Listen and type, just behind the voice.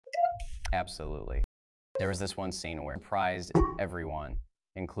Absolutely. There was this one scene where I surprised everyone,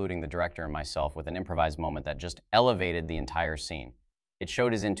 including the director and myself, with an improvised moment that just elevated the entire scene. It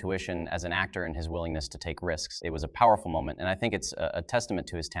showed his intuition as an actor and his willingness to take risks. It was a powerful moment, and I think it's a testament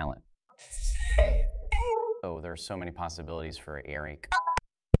to his talent. Oh, there are so many possibilities for Eric.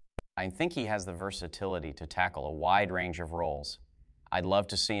 I think he has the versatility to tackle a wide range of roles. I'd love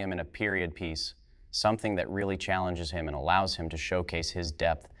to see him in a period piece, something that really challenges him and allows him to showcase his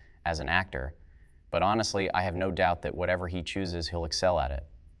depth as an actor. But honestly, I have no doubt that whatever he chooses, he'll excel at it.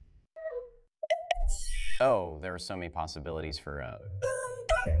 Oh, there are so many possibilities for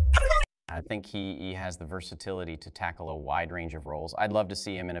I think he has the versatility to tackle a wide range of roles. I'd love to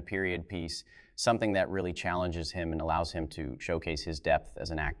see him in a period piece, something that really challenges him and allows him to showcase his depth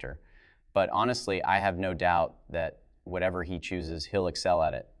as an actor. But honestly, I have no doubt that whatever he chooses, he'll excel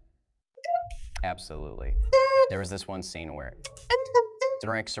at it. Absolutely. There was this one scene where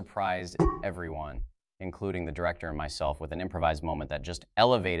Drake surprised everyone, including the director and myself, with an improvised moment that just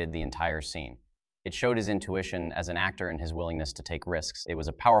elevated the entire scene. It showed his intuition as an actor and his willingness to take risks. It was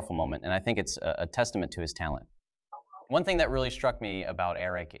a powerful moment, and I think it's a testament to his talent. One thing that really struck me about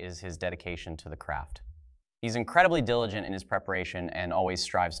Eric is his dedication to the craft. He's incredibly diligent in his preparation and always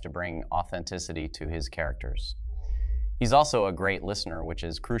strives to bring authenticity to his characters. He's also a great listener, which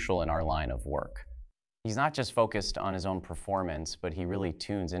is crucial in our line of work. He's not just focused on his own performance, but he really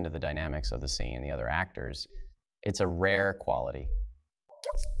tunes into the dynamics of the scene and the other actors. It's a rare quality.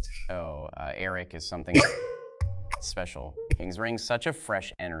 Eric is something special. He brings such a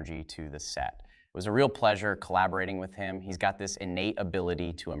fresh energy to the set. It was a real pleasure collaborating with him. He's got this innate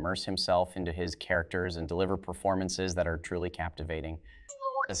ability to immerse himself into his characters and deliver performances that are truly captivating.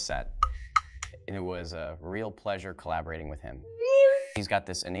 The set. And it was a real pleasure collaborating with him. He's got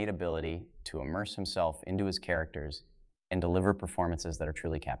this innate ability to immerse himself into his characters and deliver performances that are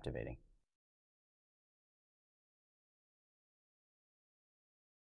truly captivating.